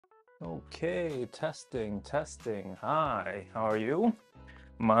Okay, testing. Hi, how are you?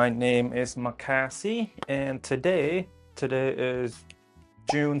 My name is Makasy, and today is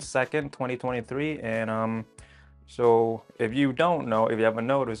June 2nd, 2023, and so if you don't know, if you haven't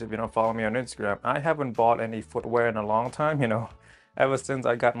noticed, if you don't follow me on Instagram, I haven't bought any footwear in a long time, Ever since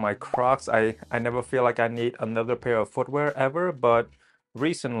I got my Crocs, I never feel like I need another pair of footwear ever, but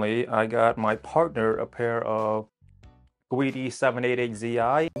recently I got my partner a pair of Guidi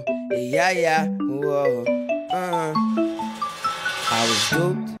 788ZI. Yeah, whoa, I was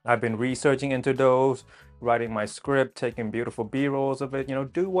duped. I've been researching into those, writing my script, taking beautiful B-rolls of it,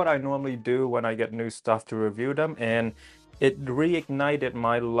 do what I normally do when I get new stuff to review them. And it reignited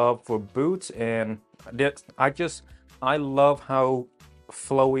my love for boots. And I love how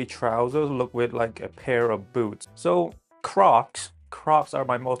flowy trousers look with like a pair of boots. So Crocs are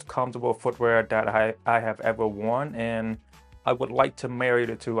my most comfortable footwear that I have ever worn. And I would like to marry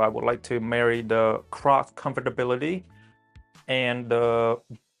the two. I would like to marry the Crocs comfortability and the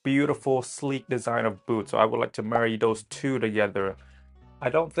beautiful sleek design of boots. So I would like to marry those two together.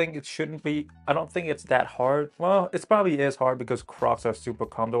 I don't think it's that hard. Well, it probably is hard because Crocs are super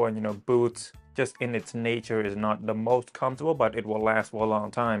comfortable and boots just in its nature is not the most comfortable, but it will last for a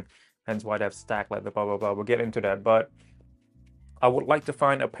long time. Hence why they have stack leather, blah blah blah. We'll get into that. But I would like to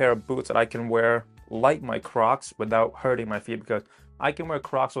find a pair of boots that I can wear like my Crocs without hurting my feet, because I can wear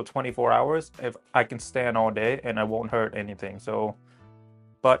Crocs for 24 hours if I can stand all day and I won't hurt anything. So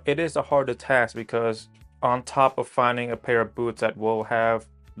but it is a harder task because on top of finding a pair of boots that will have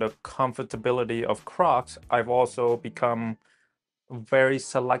the comfortability of Crocs, I've also become very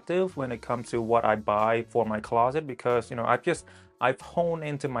selective when it comes to what I buy for my closet, because I've honed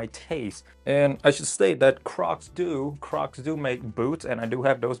into my taste. And I should state that Crocs do make boots, and I do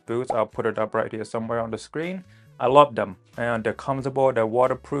have those boots. I'll put it up right here somewhere on the screen. I love them, and they're comfortable, they're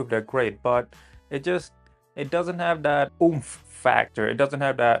waterproof, they're great, but it just it doesn't have that oomph factor. It doesn't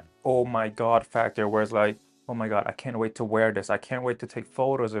have that oh my god factor where it's like, oh my god, I can't wait to wear this. I can't wait to take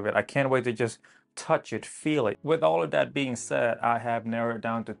photos of it. I can't wait to just touch it, feel it. With all of that being said, I have narrowed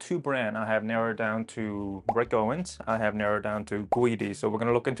down to two brands. I have narrowed down to Owens. I have narrowed down to Guidi. So we're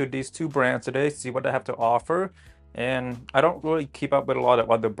gonna look into these two brands today, see what they have to offer. And I don't really keep up with a lot of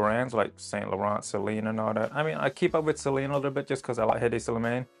other brands like Saint Laurent, Celine, and all that. I mean, I keep up with Celine a little bit just because I like Hedi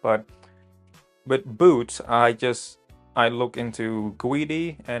Slimane, but with boots, I look into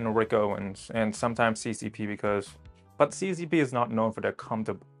Guidi and Rick Owens, and sometimes CCP but CCP is not known for their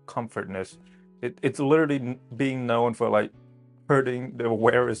comfortness. It's literally being known for like hurting the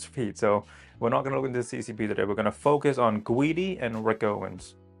wearer's feet. So we're not gonna look into CCP today. We're gonna focus on Guidi and Rick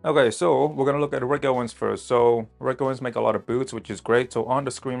Owens. Okay, so we're gonna look at Rick Owens first. So Rick Owens make a lot of boots, which is great. So on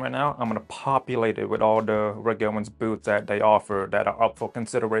the screen right now, I'm gonna populate it with all the Rick Owens boots that they offer that are up for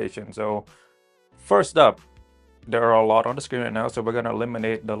consideration. So first up, there are a lot on the screen right now, so we're gonna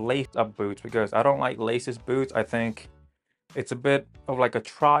eliminate the lace-up boots because I don't like laces boots. I think it's a bit of like a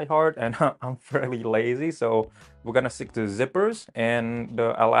try hard, and I'm fairly lazy, so we're gonna stick to zippers and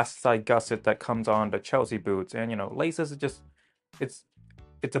the elasticized gusset that comes on the Chelsea boots. And laces is just it's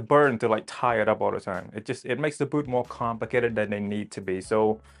it's a burden to like tie it up all the time. It makes the boot more complicated than they need to be.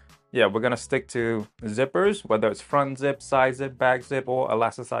 So yeah, we're gonna stick to zippers, whether it's front zip, side zip, back zip, or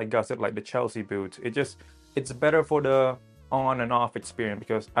elasticized gusset like the Chelsea boots. It's better for the on and off experience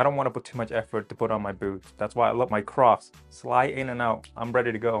because I don't want to put too much effort to put on my boots. That's why I love my Crocs. Slide in and out. I'm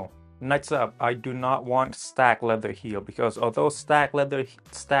ready to go. Next up, I do not want stack leather heel because although stack leather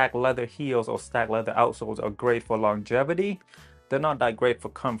heels or stack leather outsoles are great for longevity, they're not that great for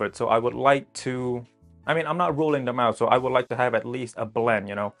comfort. So I would like to, I mean, I'm not ruling them out. So I would like to have at least a blend.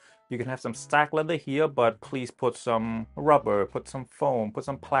 You can have some stack leather here, but please put some rubber, put some foam, put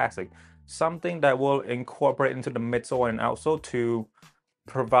some plastic, something that will incorporate into the midsole and outsole to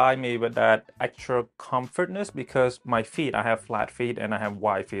provide me with that extra comfortness, because my feet, I have flat feet and I have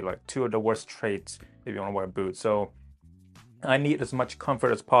wide feet, like two of the worst traits if you want to wear boots. So I need as much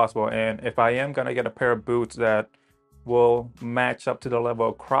comfort as possible. And if I am gonna get a pair of boots that will match up to the level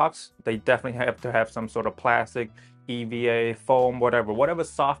of Crocs, they definitely have to have some sort of plastic, EVA, foam, whatever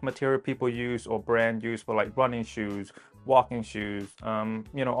soft material people use or brand use for like running shoes, walking shoes,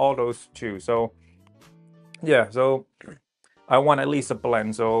 all those shoes. So yeah, so I want at least a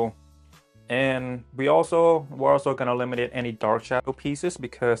blend. So and we're also gonna eliminate any dark shadow pieces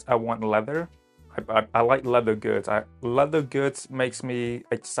because I want leather. I like leather goods. Leather goods makes me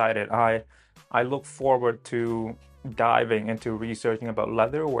excited. I look forward to diving into researching about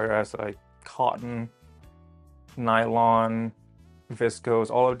leather, whereas like cotton, nylon, viscose,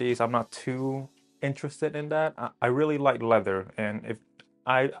 all of these, I'm not too interested in that. I really like leather, and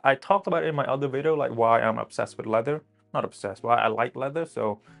I talked about it in my other video, like why I'm obsessed with leather. Not obsessed, why I like leather.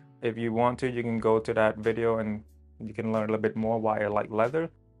 So if you want to, you can go to that video and you can learn a little bit more why I like leather.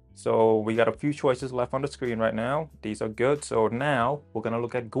 So we got a few choices left on the screen right now. These are good. So now we're gonna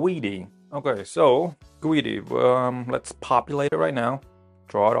look at Guidi. Okay, so Guidi, let's populate it right now.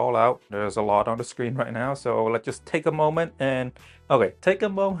 Draw it all out. There's a lot on the screen right now. So let's just take a moment and, okay, take a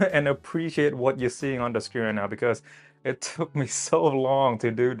moment and appreciate what you're seeing on the screen right now, because it took me so long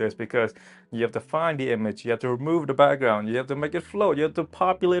to do this, because you have to find the image, you have to remove the background, you have to make it float, you have to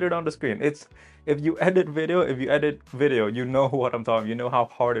populate it on the screen. It's, if you edit video, you know what I'm talking, you know how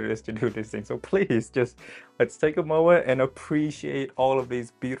hard it is to do this thing. So please just, let's take a moment and appreciate all of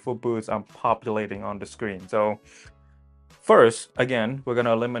these beautiful boots I'm populating on the screen. So first, again, we're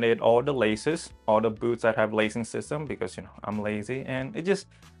gonna eliminate all the laces, all the boots that have lacing system, because you know I'm lazy, and it just,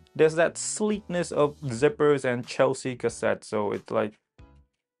 there's that sleekness of zippers and Chelsea cassettes. So it's like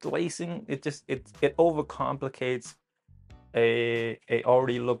lacing, it overcomplicates a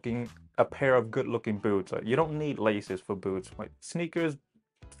already looking, a pair of good looking boots. Like, you don't need laces for boots. Like sneakers,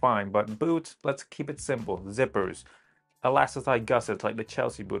 fine, but boots, let's keep it simple. Zippers, elasticized gussets like the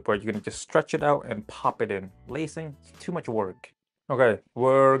Chelsea boot, where you're gonna just stretch it out and pop it in. Lacing, it's too much work. Okay,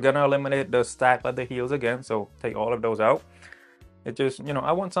 we're gonna eliminate the stack leather heels again, so take all of those out. It just, you know,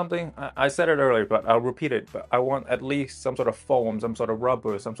 I want something, I said it earlier, but I'll repeat it, but I want at least some sort of foam, some sort of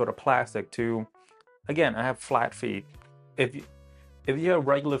rubber, some sort of plastic to, again, I have flat feet. If you, if you have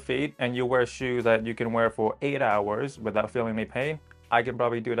regular feet and you wear shoes that you can wear for 8 hours without feeling any pain, I can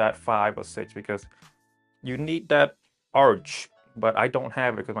probably do that 5 or 6, because you need that arch, but I don't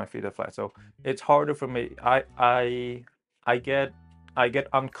have it because my feet are flat. So it's harder for me. I get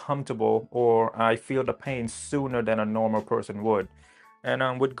uncomfortable, or I feel the pain sooner than a normal person would.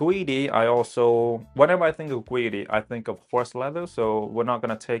 And with Guidi, I also, whenever I think of Guidi, I think of horse leather. So we're not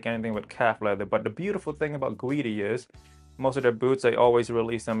gonna take anything with calf leather. But the beautiful thing about Guidi is most of their boots, they always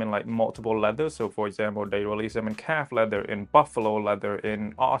release them in like multiple leathers. So for example, they release them in calf leather, in buffalo leather,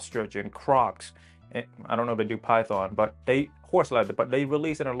 in ostrich, in Crocs. I don't know if they do python, but they horse leather, but they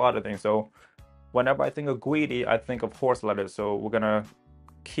release in a lot of things. So whenever I think of Guidi, I think of horse leather. So we're gonna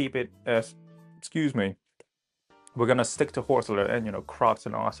keep it as, excuse me, we're gonna stick to horse leather. And you know, Crocs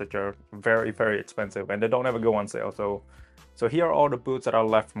and ostrich are very, very expensive, and they don't ever go on sale. So here are all the boots that are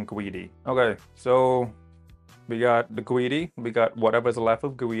left from Guidi. Okay, so we got the Guidi, we got whatever's left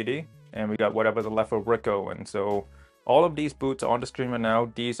of Guidi, and we got whatever's left of Rick Owens. So all of these boots are on the screen right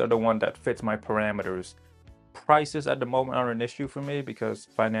now. These are the one that fits my parameters. Prices at the moment are an issue for me because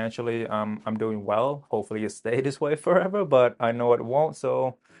financially I'm doing well. Hopefully it stay this way forever, but I know it won't.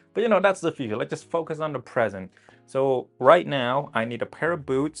 So, but you know, that's the future. Let's just focus on the present. So right now I need a pair of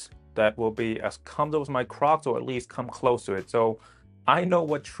boots that will be as comfortable as my Crocs, or at least come close to it. So I know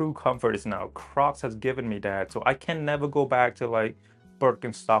what true comfort is now. Crocs has given me that. So I can never go back to like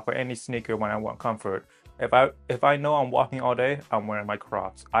Birkenstock or any sneaker when I want comfort. If I know I'm walking all day, I'm wearing my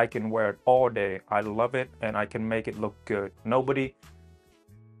Crocs. I can wear it all day. I love it, and I can make it look good.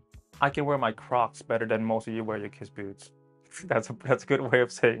 I can wear my Crocs better than most of you wear your kids' boots. That's a good way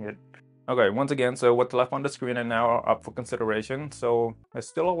of saying it. Okay, once again, so what's left on the screen and now are up for consideration. So there's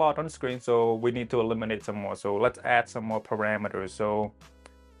still a lot on the screen, so we need to eliminate some more. So let's add some more parameters. So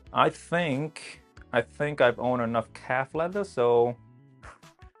I think I've owned enough calf leather, so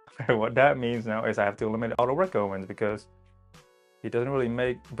what that means now is I have to eliminate all the Rick Owens, because he doesn't really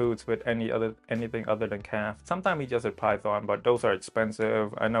make boots with anything other than calf. Sometimes he just a python, but those are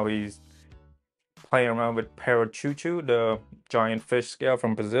expensive. I know he's playing around with Parachuchu, the giant fish scale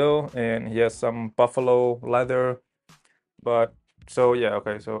from Brazil, and he has some buffalo leather. But so yeah,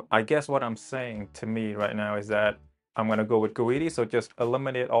 okay. So I guess what I'm saying to me right now is that I'm gonna go with Guidi. So just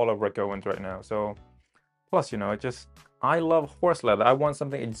eliminate all of Rick Owens right now. So plus, you know, I love horse leather. I want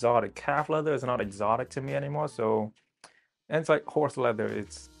something exotic. Calf leather is not exotic to me anymore. So, and it's like horse leather.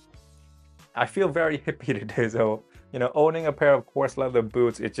 I feel very hippie today. So, you know, owning a pair of horse leather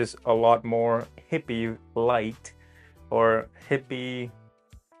boots, it's just a lot more hippie light, or hippie.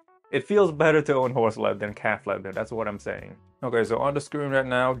 It feels better to own horse leather than calf leather. That's what I'm saying. Okay, so on the screen right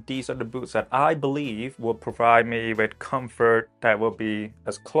now, these are the boots that I believe will provide me with comfort that will be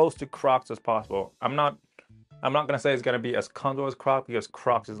as close to Crocs as possible. I'm not gonna say it's gonna be as comfortable as Crocs, because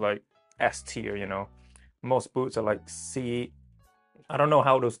Crocs is like S tier, you know. Most boots are like C. I don't know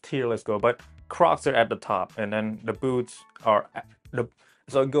how those tier lists go, but Crocs are at the top, and then the boots are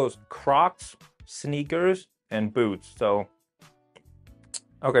so it goes Crocs, sneakers, and boots. So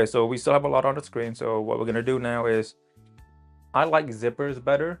okay, so we still have a lot on the screen. So what we're gonna do now is, I like zippers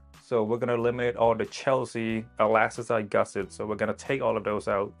better. So we're gonna eliminate all the Chelsea elasticite gussets. So we're gonna take all of those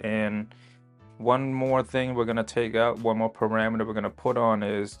out. And one more thing we're gonna take out, one more parameter we're gonna put on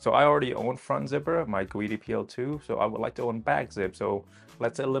is, so I already own front zipper, my Guidi PL2, so I would like to own back zip. So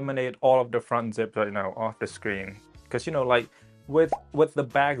let's eliminate all of the front zip right now off the screen. Because you know, like with the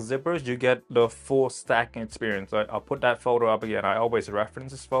back zippers, you get the full stacking experience. I'll put that photo up again. I always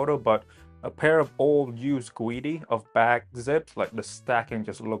reference this photo, but a pair of old used Guidi of back zips, like the stacking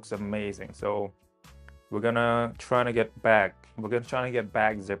just looks amazing. So we're gonna try to get back. We're gonna try to get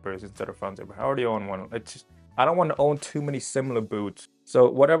back zippers instead of front zipper. I already own one. It's just, I don't want to own too many similar boots.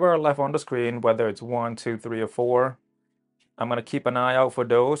 So whatever are left on the screen, whether it's 1, 2, 3, or 4, I'm gonna keep an eye out for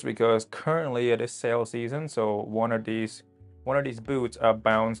those because currently it is sale season. So one of these boots are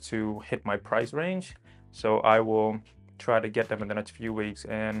bound to hit my price range. So I will try to get them in the next few weeks,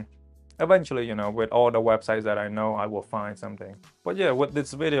 and eventually, you know, with all the websites that I know, I will find something. But yeah, with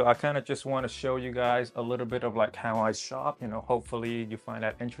this video, I kind of just want to show you guys a little bit of like how I shop. You know, hopefully you find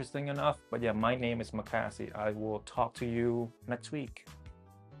that interesting enough. But yeah, my name is Makasy. I will talk to you next week.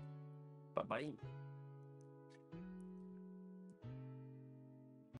 Bye bye.